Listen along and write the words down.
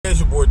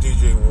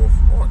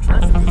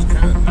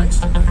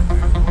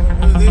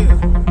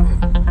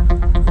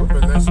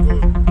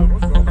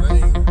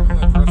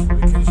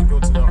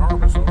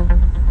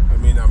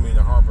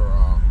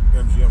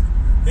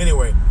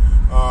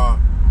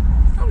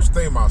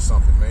realized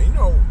something, man. You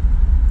know,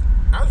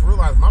 I just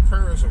realized my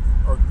parents are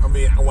I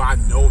mean, well, I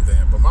know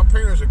that, but my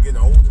parents are getting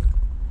older.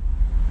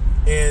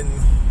 And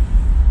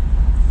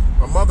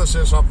my mother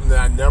said something that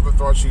I never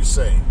thought she'd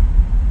say.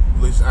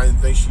 At least I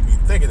didn't think she'd be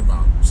thinking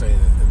about saying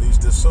it, at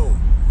least this soon.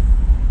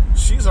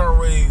 She's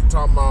already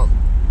talking about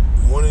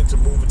wanting to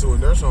move into a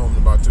nursing home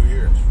in about 2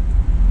 years.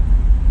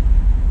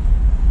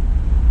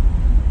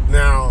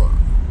 Now,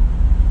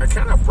 I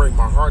kind of break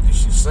my heart that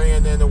she's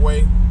saying that in a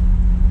way,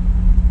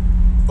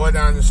 but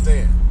I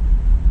understand.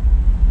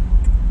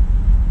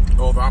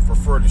 Although I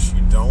prefer that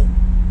she don't,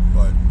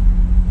 but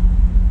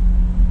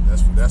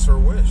that's her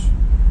wish,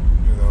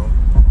 you know.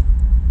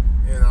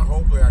 And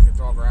hopefully I can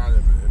talk her out of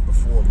it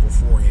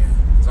beforehand.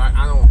 Because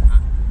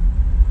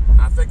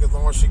I think as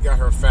long as she got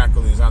her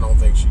faculties, I don't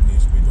think she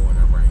needs to be doing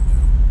that right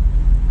now.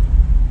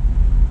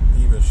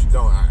 Even if she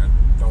don't, I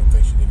don't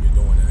think she needs to be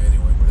doing it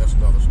anyway. But that's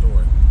another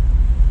story.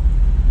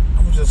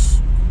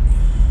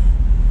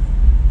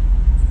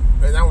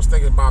 And I was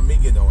thinking about me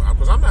getting older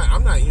because I'm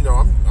not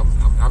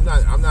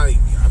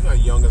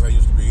young as I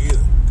used to be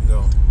either.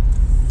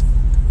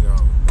 You know,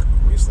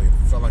 recently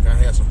felt like I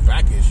had some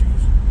back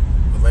issues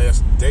the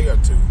last day or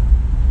two,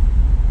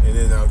 and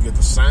then I'll get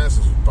the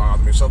sinuses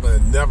bothering me, something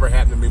that never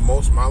happened to me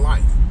most of my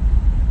life.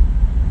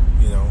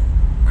 You know,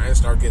 I didn't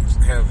start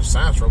having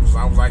sinus troubles.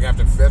 I was like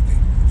after 50,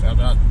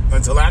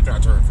 until after I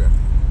turned 50.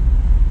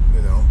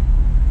 You know,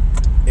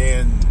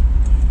 and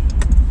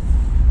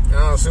I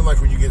don't know, it seems like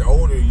when you get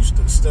older, you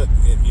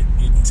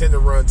tend to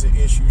run into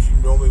issues you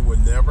normally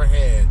would never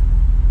had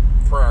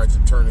prior to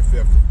turning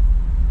 50.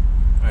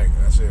 Like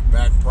I said,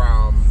 back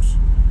problems,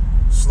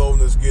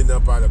 slowness getting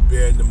up out of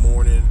bed in the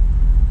morning,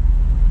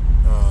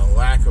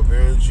 lack of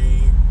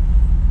energy.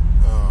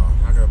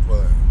 How can I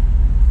put it?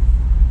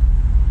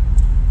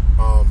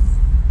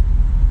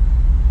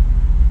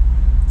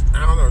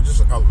 I don't know,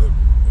 just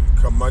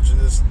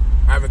curmudgeonness.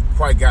 I haven't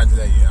quite gotten to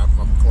that yet.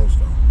 I'm close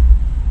though.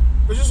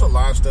 But just a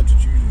lot of stuff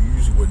that you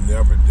usually would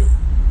never do,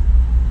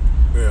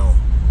 you know,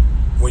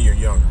 when you're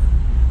younger.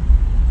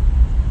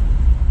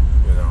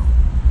 You know,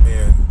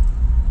 and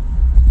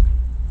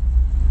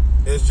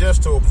it's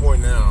just to a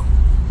point now.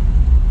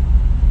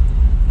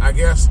 I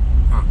guess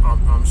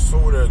I'm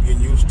sort of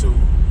getting used to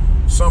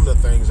some of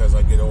the things as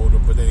I get older,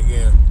 but then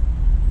again,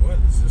 what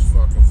is this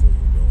fucking fool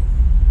doing?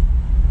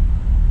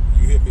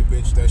 You hit me,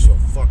 bitch, that's your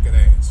fucking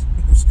ass.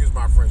 Excuse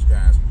my French,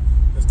 guys.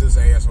 This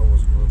asshole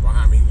was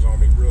behind me. He was on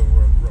me real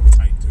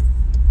tight, too.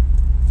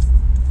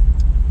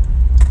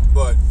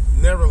 But,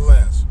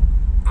 nevertheless,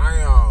 I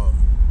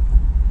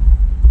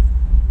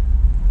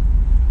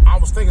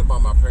was thinking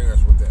about my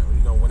parents with that.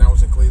 You know, when I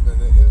was in Cleveland,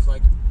 it's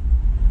like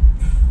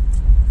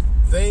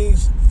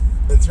things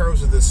in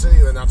terms of the city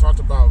that I talked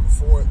about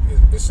before,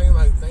 it seemed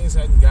like things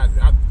hadn't gotten...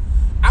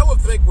 I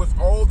would think with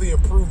all the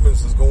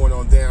improvements that's going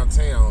on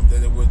downtown,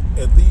 that it would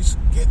at least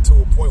get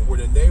to a point where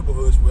the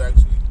neighborhoods would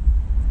actually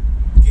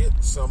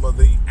get some of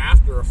the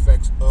after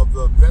effects of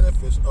the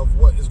benefits of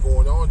what is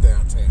going on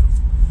downtown.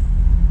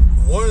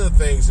 One of the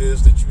things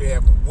is that you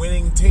have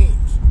winning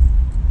teams.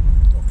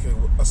 Okay,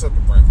 except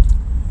the Browns.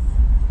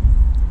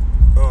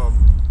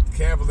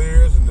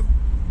 Cavaliers and the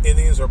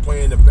Indians are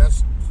playing the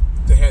best.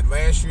 They had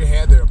last year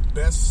had their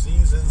best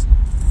seasons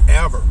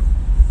ever.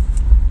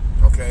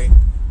 Okay,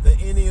 the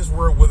Indians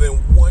were within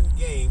one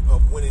game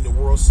of winning the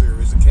World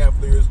Series. The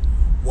Cavaliers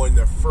won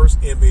their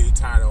first NBA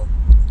title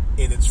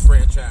in its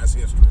franchise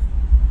history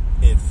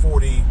in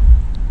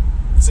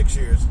 46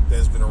 years that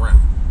it's been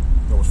around.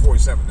 No, it's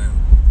 47 now.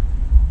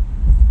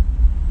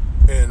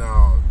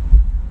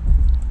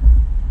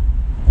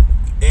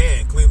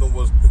 And Cleveland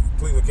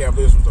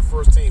Cavaliers was the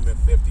first team in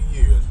 50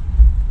 years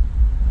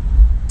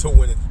to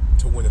win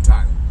a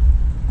title.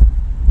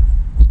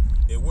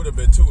 It would have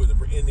been two if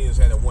the Indians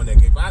hadn't won that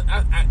game. But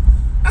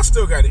I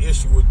still got an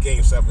issue with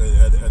Game 7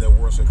 of that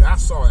World Series. I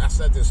saw it. I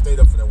sat there and stayed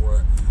up for that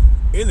World.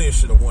 Indians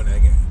should have won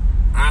that game.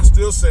 I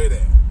still say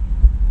that.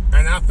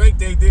 And I think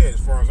they did, as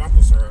far as I'm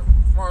concerned.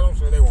 As far as I'm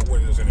concerned, they won't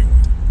win this anyway.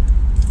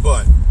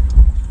 But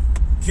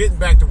getting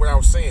back to what I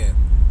was saying,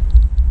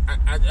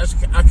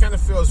 I kind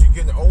of feel as you're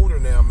getting older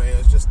now, man,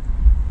 it's just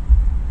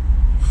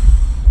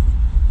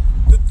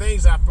the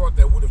things I thought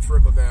that would have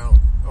trickled down,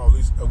 or at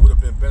least would have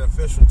been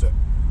beneficial to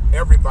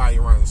everybody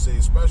around the city,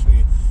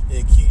 especially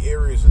in key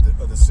areas of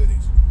the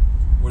cities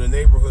where the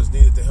neighborhoods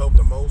needed the help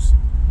the most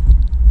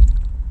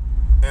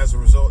as a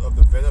result of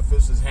the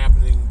benefits that's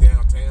happening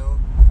downtown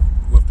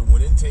with the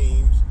winning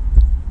teams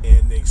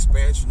and the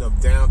expansion of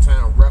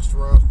downtown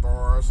restaurants,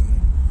 bars, and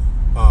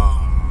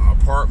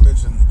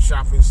apartments and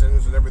shopping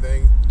centers and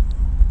everything.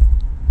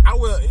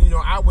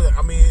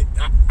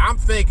 I'm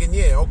thinking,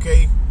 yeah,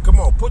 okay, come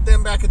on, put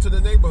them back into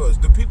the neighborhoods.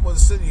 The people of the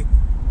city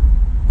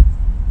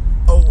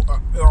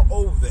are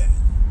owed that.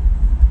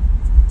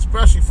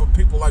 Especially for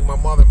people like my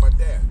mother and my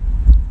dad.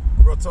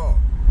 Real talk.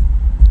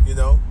 You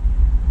know?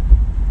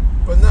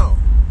 But no.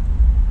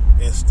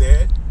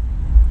 Instead,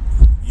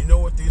 you know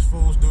what these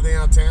fools do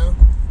downtown?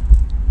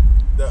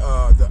 The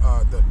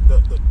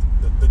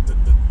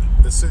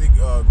city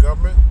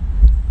government,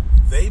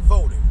 they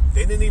voted.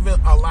 They didn't even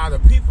allow the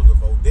people to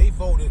vote. They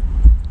voted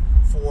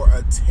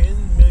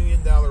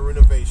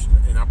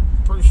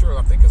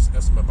think it's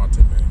estimated about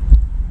 $10 million.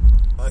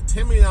 A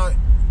 $10 million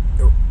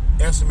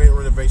estimated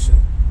renovation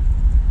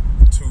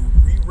to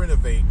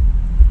re-renovate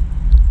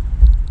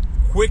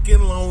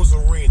Quicken Loans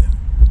Arena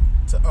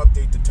to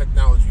update the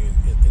technology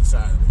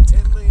inside of it.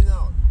 $10 million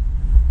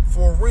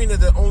for an arena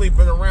that only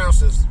been around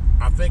since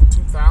I think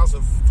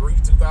 2003,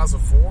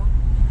 2004.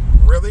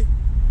 Really?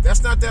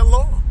 That's not that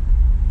long.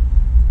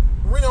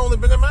 Arena only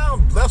been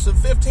around less than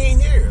 15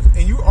 years,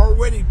 and you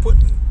already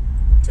putting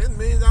 $10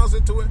 million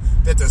into it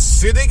that the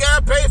city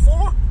got to pay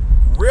for?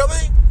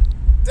 Really?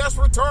 That's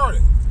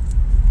retarded.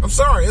 I'm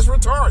sorry, it's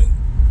retarded.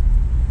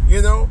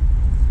 You know,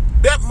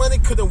 that money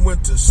could have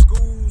went to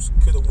schools,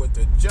 could have went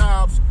to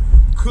jobs,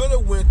 could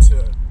have went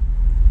to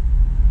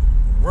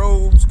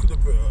roads, could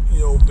have been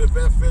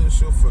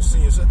beneficial for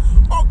seniors,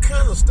 all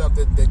kind of stuff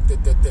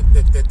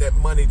that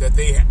money that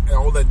they had,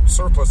 all that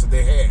surplus that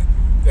they had,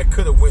 that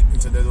could have went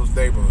into those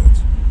neighborhoods.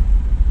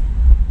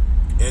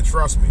 And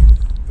trust me,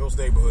 those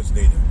neighborhoods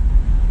need it.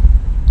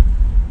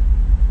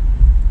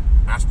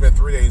 I spent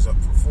 3 days up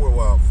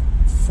for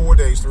 4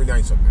 days, 3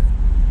 nights up there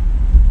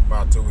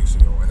about 2 weeks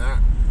ago, and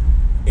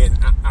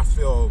I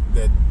feel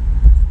that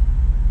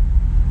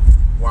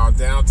while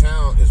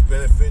downtown is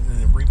benefiting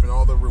and reaping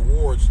all the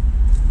rewards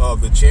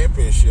of the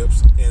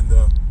championships and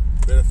the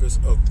benefits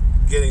of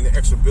getting the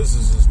extra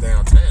businesses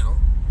downtown,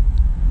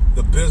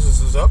 the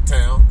businesses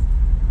uptown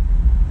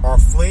are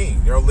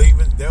fleeing. They're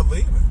leaving.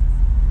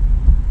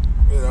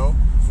 You know,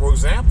 for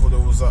example, there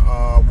was a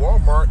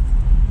Walmart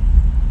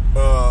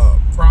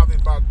probably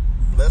about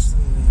less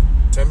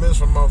than 10 minutes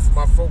from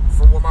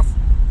where my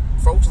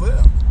folks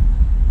live,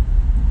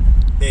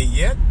 and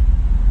yet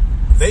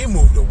they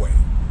moved away.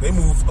 They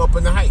moved up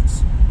in the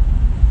Heights.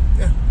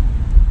 Yeah.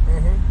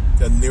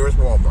 The nearest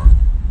Walmart.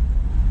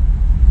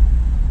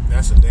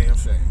 That's a damn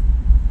shame.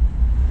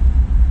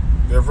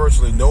 There are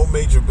virtually no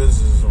major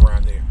businesses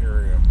around the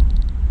area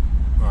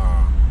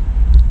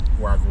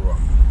where I grew up.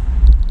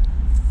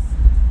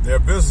 There are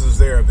businesses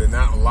there, but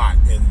not a lot.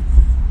 And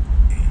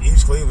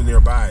East Cleveland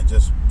nearby,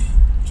 it's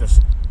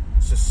just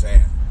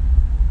sad.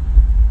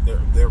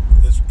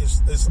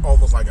 It's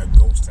almost like a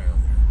ghost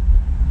town there.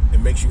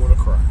 It makes you want to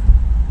cry.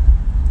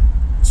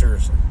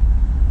 Seriously.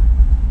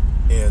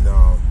 And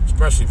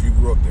especially if you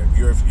grew up there.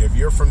 If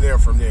you're from there,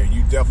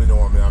 you definitely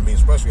know what I mean.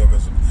 Especially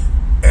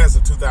as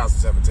of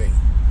 2017.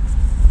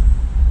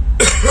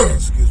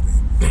 Excuse me.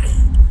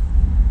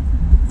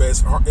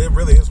 But it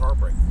really is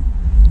heartbreaking.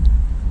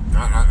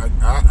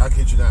 I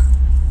kid you not.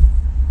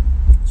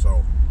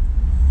 So,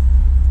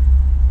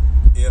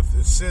 if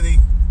the city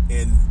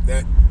and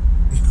that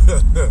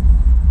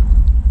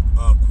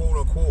quote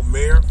unquote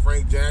mayor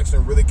Frank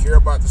Jackson really care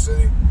about the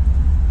city,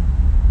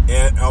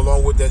 and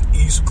along with that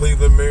East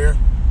Cleveland mayor,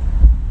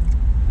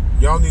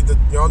 y'all need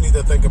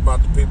to think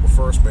about the people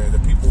first, man. The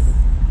people who,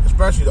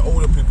 especially the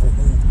older people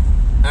who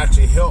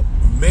actually helped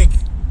make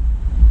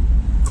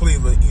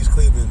Cleveland, East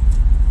Cleveland,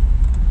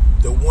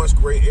 the once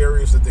great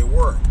areas that they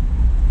were,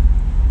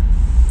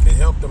 and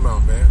help them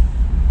out, man.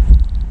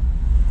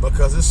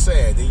 Because it's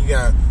sad. Then you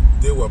got to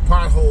deal with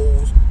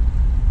potholes,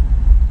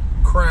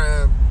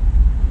 crime,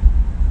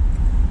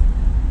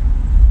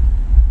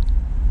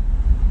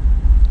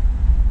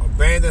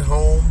 abandoned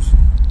homes,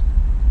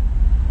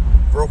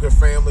 broken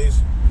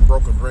families,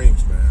 broken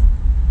dreams, man.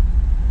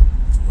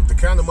 With the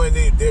kind of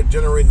money they're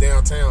generating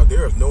downtown,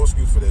 there is no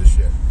excuse for this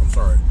shit. I'm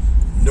sorry.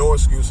 No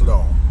excuse at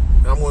all.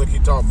 And I'm going to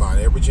keep talking about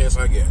it every chance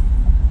I get.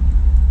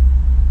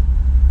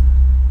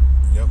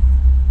 Yep.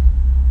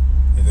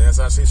 And as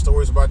I see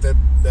stories about that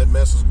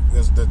mess,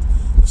 the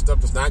stuff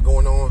that's not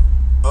going on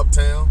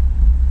uptown,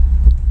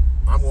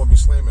 I'm going to be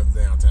slamming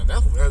downtown.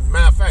 As a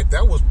matter of fact,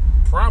 that was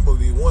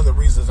probably one of the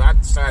reasons I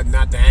decided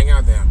not to hang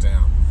out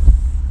downtown.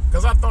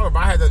 Because I thought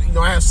about,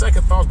 I had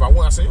second thoughts about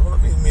what I said. Well,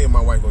 me and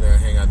my wife go down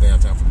and hang out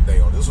downtown for the day.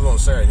 This was on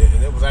Saturday,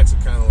 and it was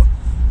actually kind of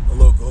a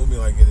little gloomy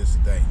like it is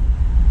today.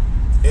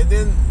 And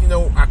then,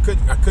 I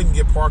couldn't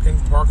get parking.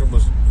 Parking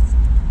was,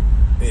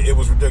 it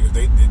was ridiculous.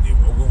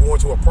 We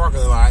went to a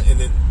parking lot, and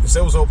then it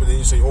said it was open, and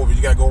you say, oh,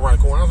 you got to go around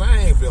the corner. I was like, I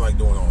ain't feel like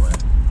doing all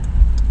that.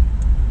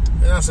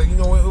 And I said, it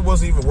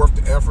wasn't even worth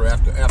the effort.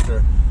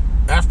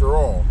 After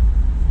all,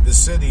 the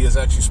city is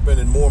actually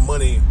spending more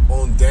money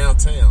on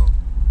downtown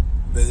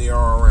than they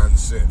are around the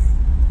city.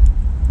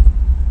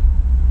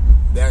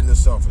 That in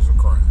itself is a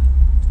crime.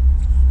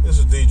 This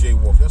is DJ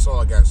Wolf. That's all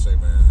I got to say,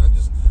 man. I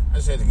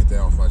just had to get that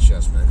off my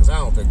chest, man, because I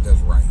don't think that's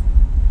right.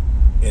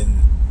 And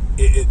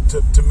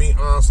to me,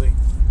 honestly,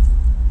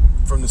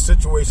 from the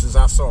situations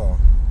I saw,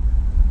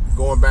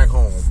 going back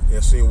home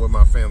and seeing what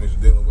my family's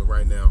dealing with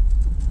right now,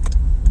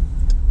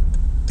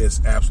 it's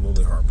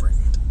absolutely heartbreaking.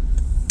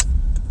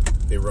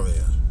 It really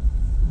is.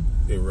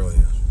 It really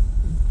is.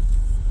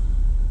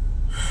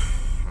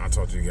 I'll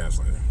talk to you guys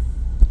later.